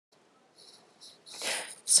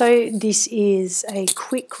So this is a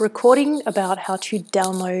quick recording about how to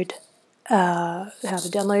download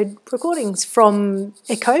recordings from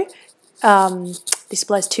Echo. This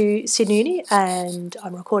applies to Sydney Uni, and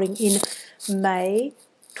I'm recording in May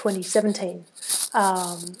 2017.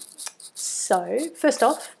 So first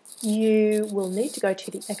off, you will need to go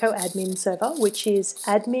to the Echo admin server, which is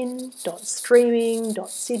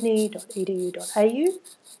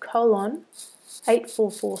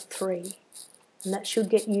admin.streaming.sydney.edu.au:8443. And that should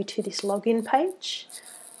get you to this login page.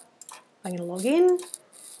 I'm going to log in.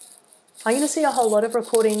 I'm going to see a whole lot of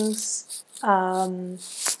recordings,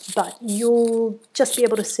 but you'll just be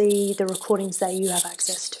able to see the recordings that you have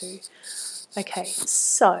access to. Okay,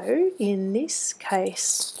 so in this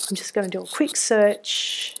case, I'm just going to do a quick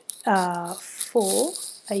search for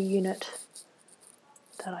a unit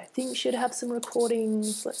that I think should have some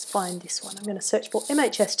recordings. Let's find this one. I'm going to search for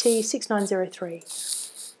MHST 6903.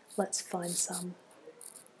 Let's find some.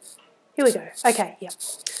 Here we go. Okay, yeah.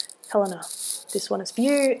 Helena, this one is for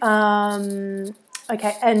you.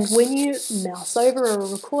 Okay, and when you mouse over a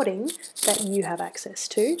recording that you have access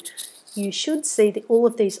to, you should see all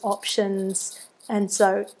of these options. And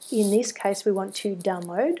so in this case, we want to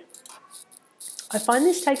download. I find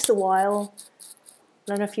this takes a while. I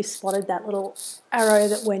don't know if you spotted that little arrow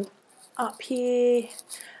that went up here.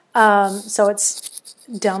 So it's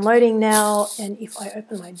downloading now, and if I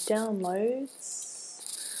open my downloads,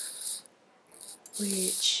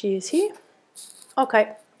 which is here.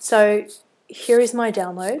 Okay, so here is my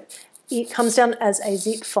download. It comes down as a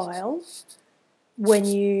zip file. When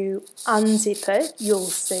you unzip it, you'll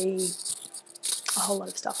see a whole lot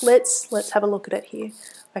of stuff. Let's have a look at it here.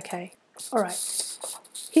 Okay, all right.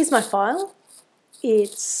 Here's my file.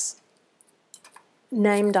 It's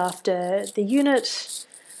named after the unit,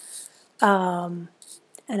 and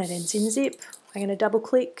it ends in zip. I'm going to double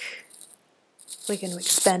click. We're going to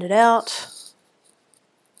expand it out.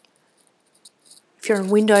 If you're in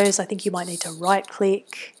Windows, I think you might need to right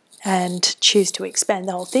click and choose to expand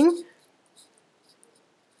the whole thing.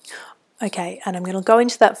 Okay, and I'm going to go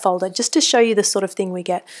into that folder just to show you the sort of thing we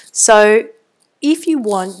get. So if you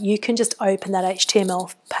want, you can just open that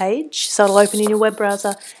HTML page. So it'll open in your web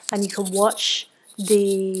browser and you can watch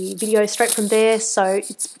the video straight from there. So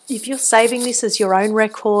if you're saving this as your own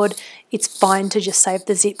record, it's fine to just save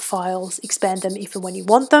the zip files, expand them if and when you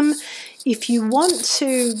want them. If you want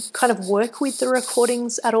to kind of work with the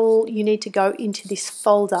recordings at all, you need to go into this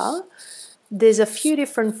folder. There's a few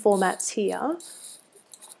different formats here.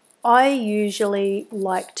 I usually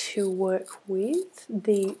like to work with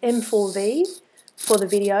the M4V for the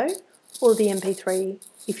video, or the MP3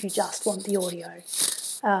 if you just want the audio.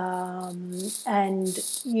 And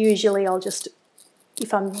usually I'll just,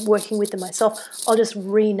 if I'm working with them myself, I'll just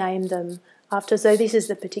rename them after. So this is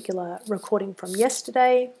the particular recording from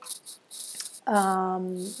yesterday.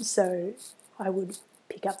 So I would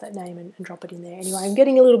pick up that name and drop it in there. Anyway, I'm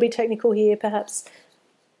getting a little bit technical here, perhaps.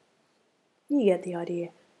 You get the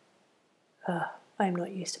idea. I'm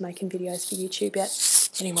not used to making videos for YouTube yet.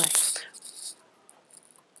 Anyway,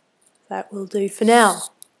 that will do for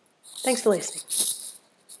now. Thanks for listening.